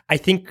one. I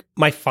think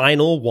my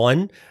final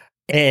one.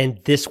 And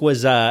this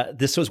was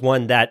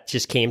one that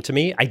just came to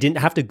me. I didn't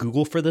have to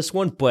Google for this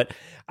one, but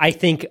I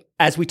think,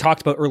 as we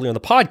talked about earlier in the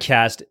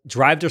podcast,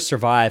 Drive to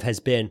Survive has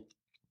been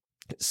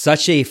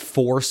such a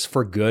force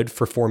for good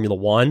for Formula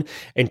One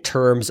in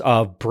terms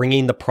of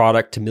bringing the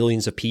product to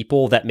millions of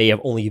people that may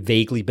have only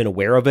vaguely been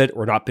aware of it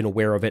or not been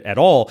aware of it at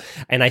all.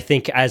 And I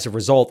think as a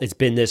result, it's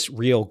been this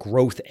real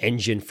growth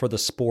engine for the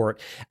sport.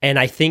 And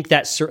I think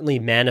that certainly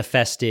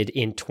manifested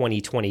in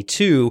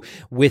 2022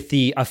 with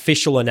the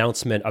official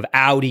announcement of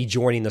Audi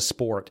joining the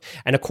sport.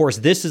 And of course,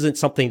 this isn't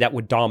something that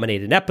would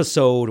dominate an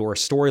episode or a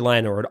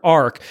storyline or an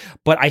arc,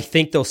 but I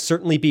think there'll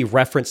certainly be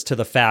reference to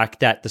the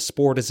fact that the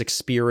sport is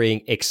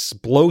experiencing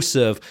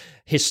explosive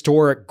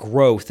historic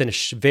growth in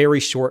a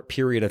very short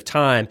period of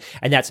time.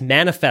 And that's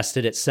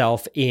manifested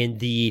itself in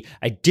the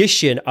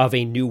addition of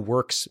a new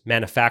works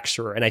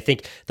manufacturer. And I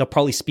think they'll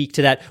probably speak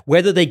to that,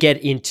 whether they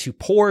get into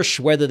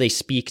Porsche, whether they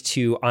speak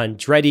to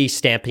Andretti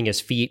stamping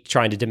his feet,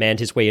 trying to demand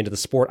his way into the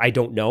sport. I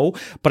don't know,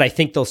 but I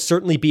think there'll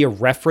certainly be a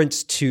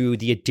reference to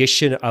the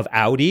addition of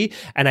Audi.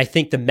 And I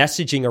think the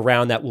messaging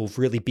around that will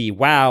really be,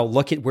 wow,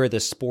 look at where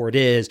this sport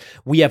is.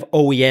 We have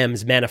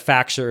OEMs,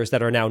 manufacturers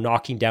that are now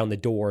knocking down the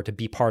door to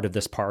be part of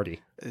this party.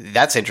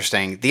 That's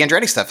interesting. The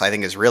Andretti stuff, I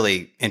think, is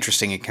really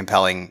interesting and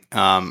compelling.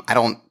 I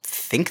don't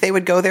think they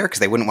would go there because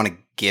they wouldn't want to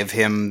give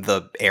him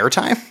the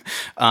airtime.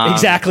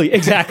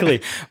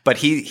 Exactly. But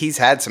he's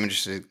had some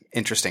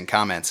interesting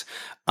comments.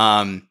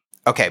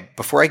 Okay,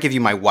 before I give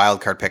you my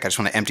wild card pick, I just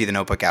want to empty the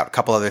notebook out. A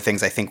couple other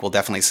things I think we'll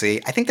definitely see.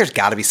 I think there's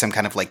got to be some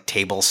kind of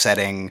table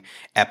setting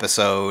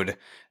episode.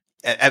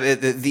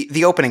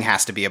 The opening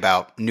has to be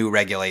about new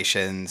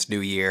regulations,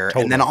 new year,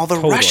 and then all the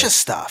Russia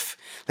stuff.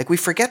 We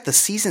forget the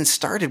season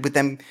started with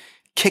them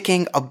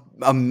kicking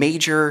a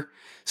major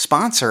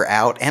sponsor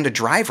out and a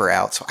driver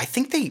out. So I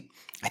think they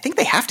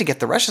have to get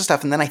the Russia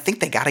stuff, and then I think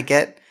they got to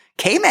get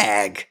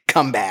K-Mag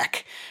come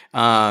back.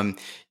 There's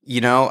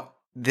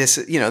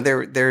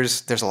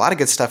a lot of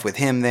good stuff with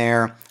him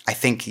there. I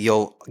think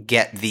you'll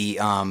get the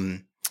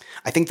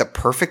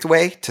perfect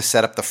way to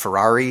set up the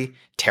Ferrari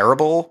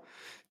terrible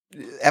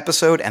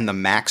episode and the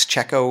Max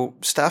Checo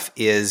stuff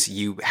is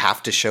you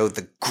have to show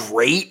the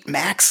great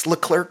Max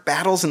Leclerc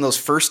battles in those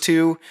first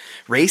two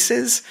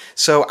races.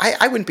 So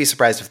I wouldn't be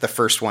surprised if the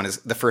first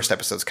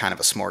episode is kind of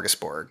a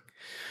smorgasbord.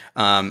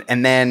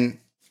 And then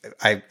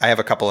I have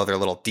a couple other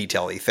little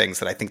detail-y things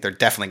that I think they're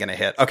definitely going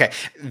to hit. Okay.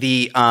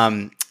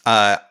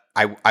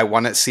 I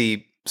want to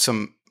see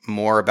some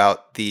more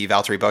about the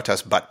Valtteri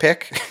Bottas butt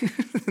pick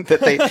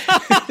that they.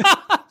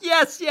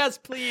 Yes,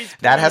 please.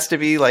 That has to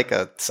be like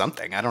a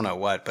something. I don't know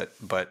what, but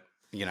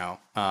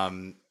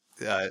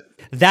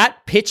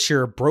that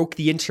picture broke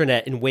the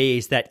internet in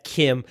ways that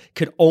Kim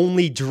could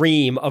only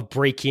dream of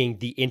breaking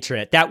the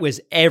internet. That was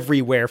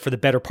everywhere for the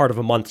better part of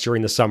a month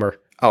during the summer.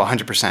 Oh,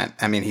 100%.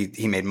 I mean,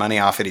 he made money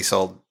off it. He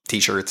sold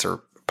T-shirts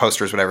or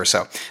posters, whatever.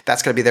 So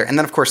that's going to be there. And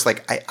then, of course,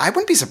 like I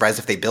wouldn't be surprised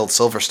if they build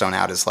Silverstone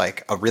out as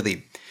like a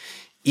really.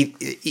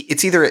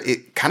 It's either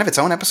kind of its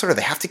own episode, or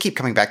they have to keep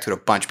coming back to it a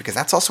bunch, because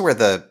that's also where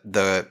the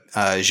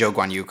Zhou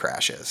Guanyu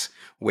crash is,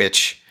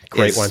 which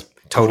great one.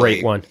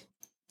 Totally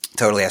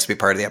has to be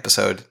part of the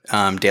episode.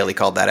 Daly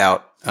called that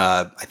out,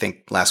 I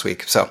think last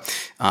week. So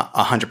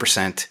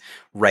 100%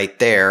 right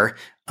there.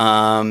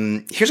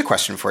 Here's a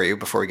question for you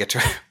before we get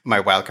to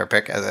my wildcard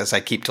pick, as I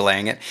keep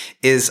delaying it,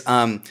 is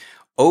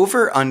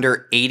over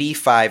under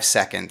 85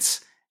 seconds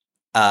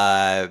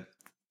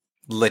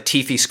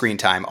Latifi screen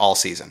time all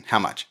season. How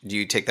much? Do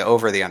you take the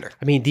over or the under?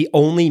 I mean, the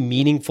only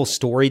meaningful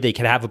story they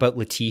can have about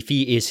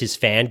Latifi is his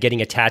fan getting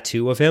a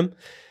tattoo of him.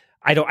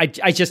 I'm team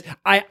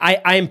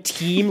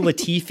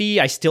Latifi.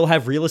 I still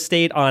have real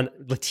estate on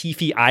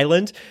Latifi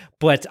Island,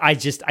 but I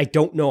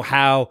don't know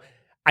how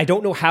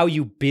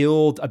you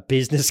build a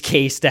business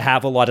case to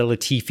have a lot of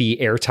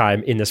Latifi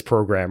airtime in this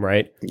program,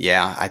 right?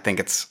 Yeah, I think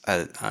it's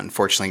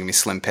unfortunately going to be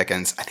slim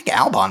pickings. I think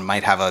Albon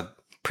might have a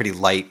pretty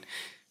light,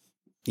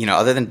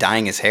 other than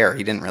dyeing his hair,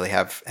 he didn't really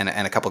have, and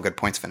a couple good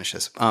points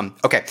finishes.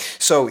 Okay,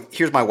 so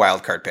here's my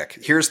wild card pick.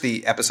 Here's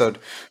the episode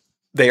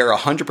they are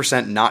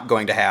 100% not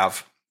going to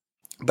have,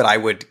 but I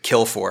would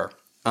kill for.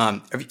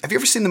 Have you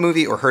ever seen the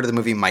movie or heard of the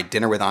movie My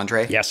Dinner with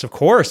Andre? Yes, of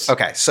course.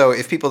 Okay, so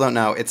if people don't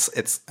know,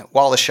 it's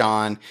Wallace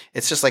Shawn.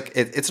 It's just like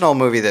it's an old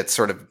movie that's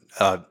sort of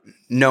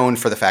known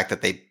for the fact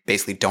that they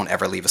basically don't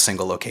ever leave a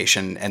single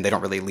location, and they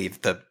don't really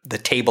leave the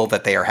table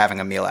that they are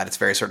having a meal at. It's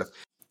very sort of.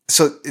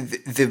 So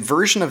the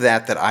version of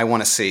that I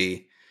want to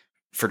see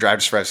for Drive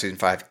to Survive Season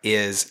 5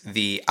 is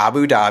the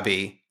Abu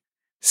Dhabi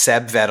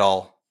Seb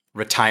Vettel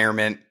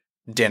retirement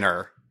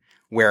dinner,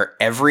 where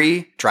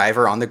every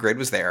driver on the grid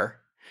was there.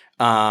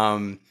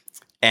 And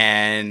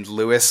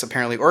Lewis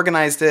apparently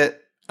organized it.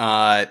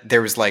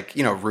 There was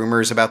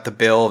rumors about the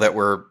bill that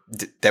were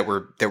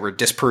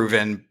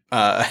disproven.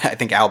 I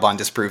think Albon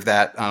disproved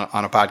that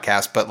on a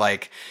podcast, but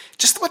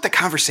just what the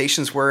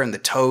conversations were and the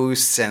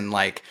toasts, and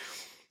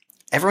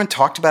everyone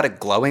talked about it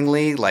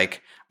glowingly.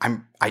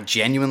 I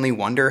genuinely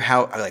wonder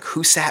how,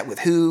 who sat with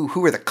who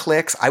were the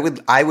cliques. I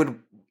would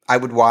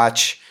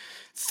watch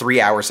 3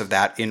 hours of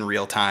that in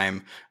real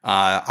time.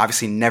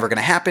 Obviously never going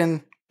to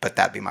happen, but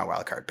that'd be my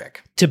wild card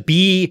pick. To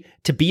be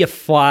a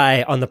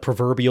fly on the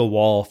proverbial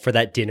wall for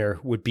that dinner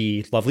would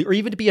be lovely, or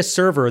even to be a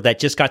server that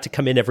just got to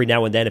come in every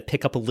now and then and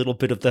pick up a little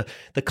bit of the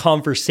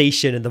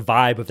conversation and the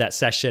vibe of that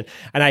session.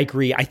 And I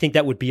agree. I think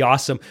that would be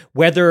awesome.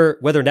 Whether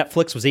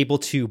Netflix was able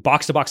to,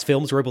 Box to Box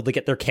Films were able to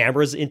get their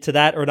cameras into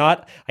that or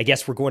not, I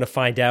guess we're going to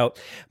find out.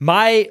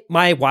 My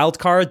wild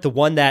card, the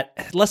one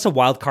that, less a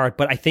wild card,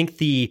 but I think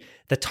the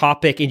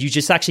topic, and you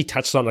just actually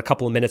touched on it a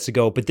couple of minutes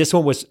ago, but this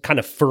one was kind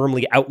of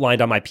firmly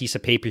outlined on my piece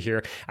of paper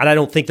here. And I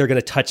don't think they're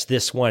going to touch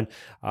this one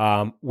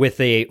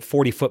with a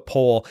 40-foot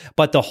pole,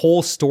 but the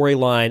whole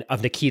storyline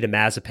of Nikita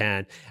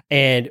Mazepin.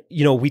 And,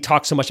 we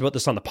talk so much about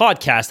this on the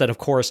podcast that, of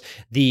course,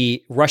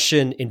 the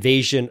Russian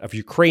invasion of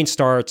Ukraine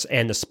starts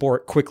and the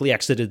sport quickly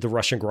exited the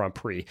Russian Grand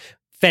Prix.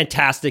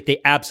 Fantastic.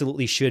 They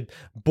absolutely should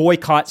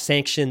boycott,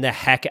 sanction the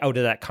heck out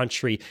of that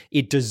country.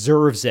 It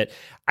deserves it.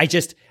 I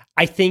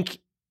think,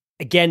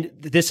 again,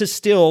 this is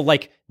still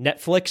like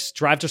Netflix,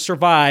 Drive to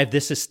Survive.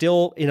 This is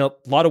still, in a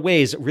lot of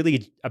ways,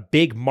 really a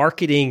big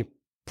marketing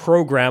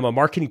program, a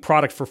marketing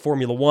product for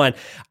Formula One.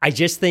 I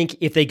just think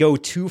if they go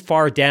too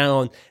far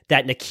down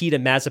that Nikita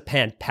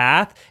Mazepin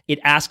path, it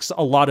asks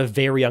a lot of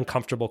very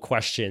uncomfortable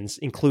questions,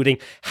 including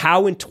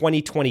how in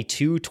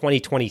 2022,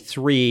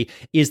 2023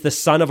 is the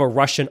son of a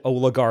Russian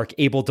oligarch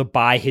able to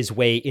buy his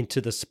way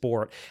into the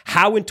sport?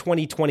 How in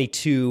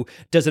 2022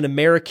 does an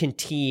American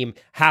team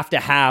have to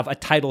have a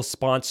title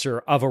sponsor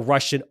of a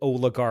Russian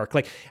oligarch?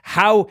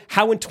 How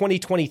in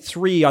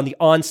 2023, on the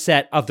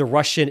onset of the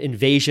Russian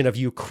invasion of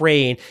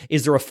Ukraine,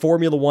 is there under a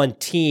Formula One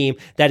team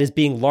that is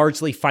being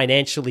largely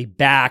financially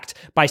backed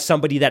by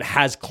somebody that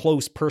has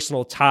close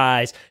personal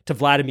ties to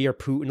Vladimir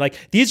Putin? Like,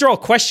 these are all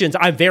questions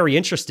I'm very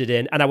interested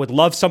in, and I would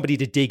love somebody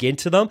to dig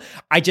into them.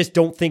 I just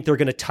don't think they're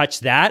going to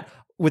touch that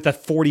with a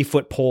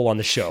 40-foot pole on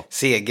the show.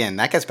 See, again,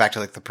 that gets back to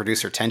like the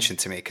producer tension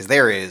to me, because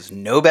there is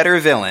no better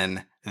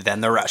villain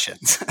than the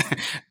Russians.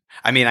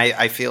 I mean,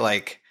 I feel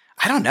like,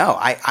 I don't know.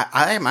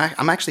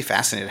 I'm actually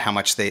fascinated how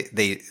much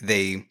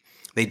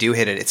they do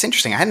hit it. It's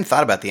interesting. I hadn't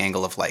thought about the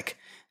angle of like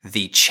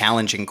the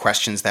challenging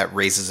questions that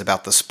raises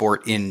about the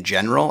sport in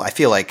general. I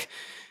feel like,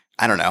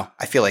 I don't know.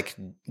 I feel like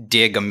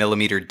dig a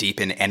millimeter deep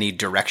in any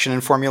direction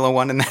in Formula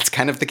One, and that's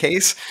kind of the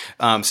case.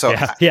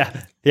 Yeah.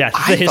 I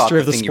The history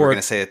of the sport. You were going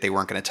to say that they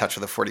weren't going to touch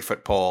with a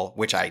 40-foot pole,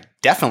 which I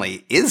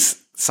definitely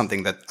is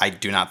something that I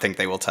do not think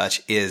they will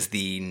touch, is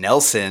the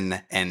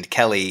Nelson and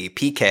Kelly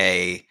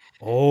Piquet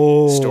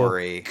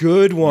story.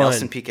 Good one.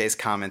 Nelson Piquet's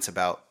comments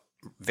about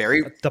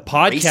the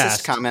podcast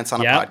racist comments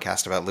on a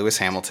podcast about Lewis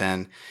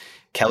Hamilton.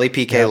 Kelly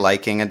Piquet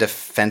liking a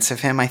defense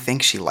of him. I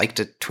think she liked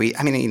a tweet.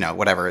 I mean, you know,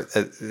 whatever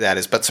that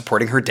is, but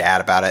supporting her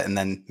dad about it, and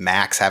then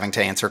Max having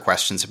to answer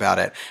questions about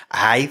it.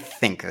 I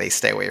think they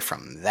stay away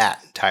from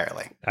that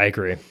entirely. I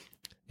agree.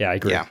 Yeah, I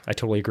agree. Yeah. I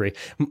totally agree.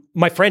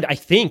 My friend, I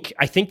think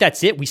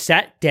that's it. We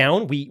sat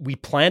down. We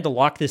planned to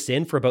lock this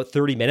in for about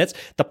 30 minutes.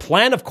 The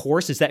plan, of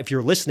course, is that if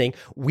you're listening,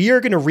 we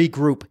are going to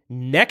regroup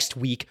next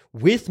week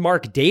with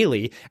Mark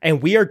Daly,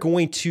 and we are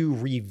going to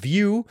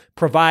review,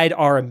 provide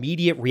our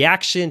immediate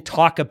reaction,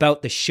 talk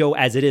about the show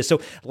as it is.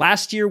 So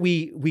last year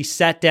we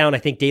sat down, I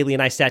think Daly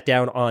and I sat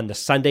down on the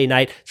Sunday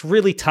night. It's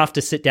really tough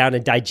to sit down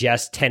and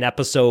digest 10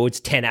 episodes,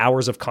 10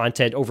 hours of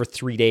content over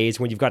 3 days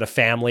when you've got a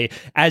family,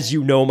 as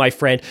you know, my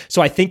friend.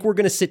 So I think we're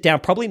going to sit down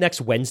probably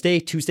next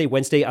Tuesday,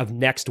 Wednesday of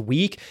next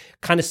week,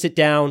 kind of sit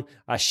down,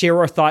 share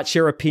our thoughts,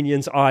 share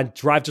opinions on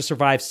Drive to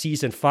Survive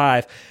Season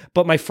 5.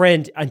 But my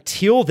friend,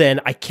 until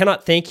then, I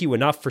cannot thank you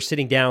enough for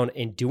sitting down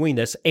and doing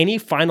this. Any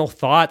final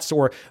thoughts,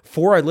 or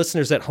for our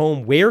listeners at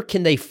home, where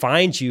can they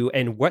find you,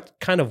 and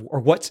can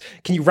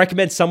you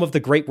recommend some of the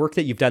great work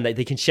that you've done that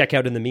they can check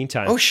out in the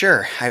meantime? Oh,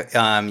 sure.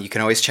 You can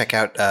always check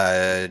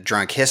out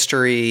Drunk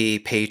History,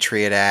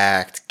 Patriot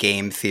Act,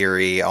 Game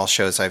Theory, all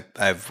shows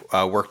I've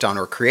worked on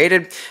or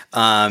created.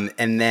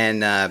 And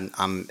then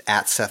I'm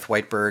at Seth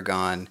Whiteberg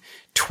on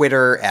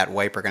Twitter, at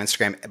Whiteberg on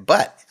Instagram.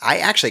 But I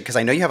actually, because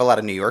I know you have a lot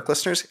of New York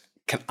listeners,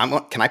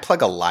 can I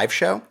plug a live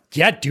show?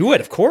 Yeah, do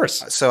it, of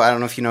course. So I don't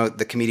know if you know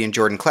the comedian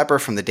Jordan Klepper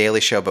from The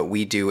Daily Show, but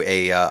we do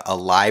a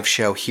live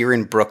show here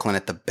in Brooklyn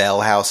at the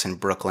Bell House in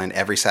Brooklyn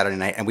every Saturday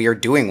night. And we are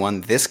doing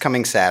one this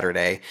coming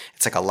Saturday.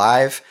 It's like a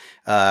live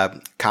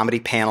comedy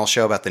panel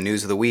show about the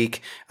news of the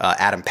week.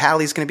 Adam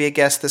Pally going to be a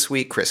guest this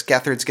week. Chris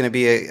Gethard's going to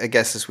be a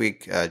guest this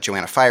week.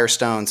 Joanna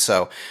Firestone.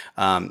 So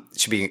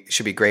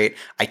should be great.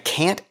 I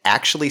can't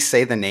actually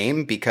say the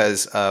name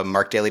because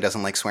Mark Daly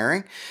doesn't like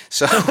swearing.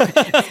 So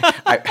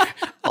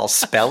I'll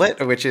spell it,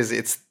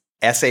 it's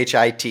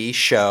SHIT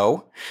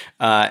show.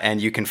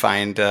 And you can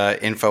find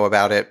info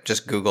about it.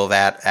 Just Google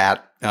that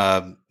at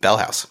Bell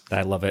House.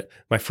 I love it.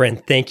 My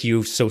friend, thank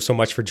you so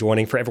much for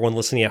joining. For everyone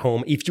listening at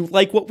home, if you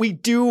like what we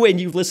do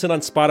and you listen on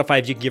Spotify,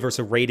 if you can give us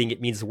a rating,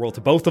 it means the world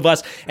to both of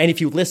us. And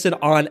if you listen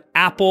on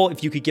Apple,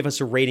 if you could give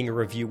us a rating or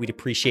review, we'd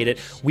appreciate it.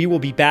 We will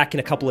be back in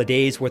a couple of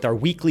days with our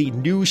weekly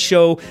news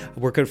show.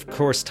 We're going to, of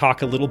course,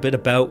 talk a little bit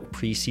about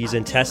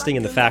preseason testing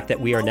and the fact that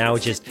we are now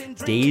just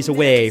days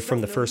away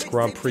from the first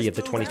Grand Prix of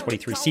the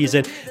 2023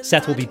 season.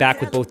 Seth will be back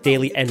with both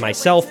Daly and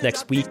myself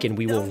next week, and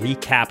we will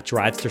recap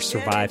Drive to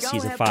Survive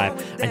Season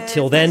 5.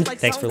 Until then,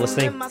 thanks for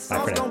listening. Bye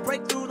for now.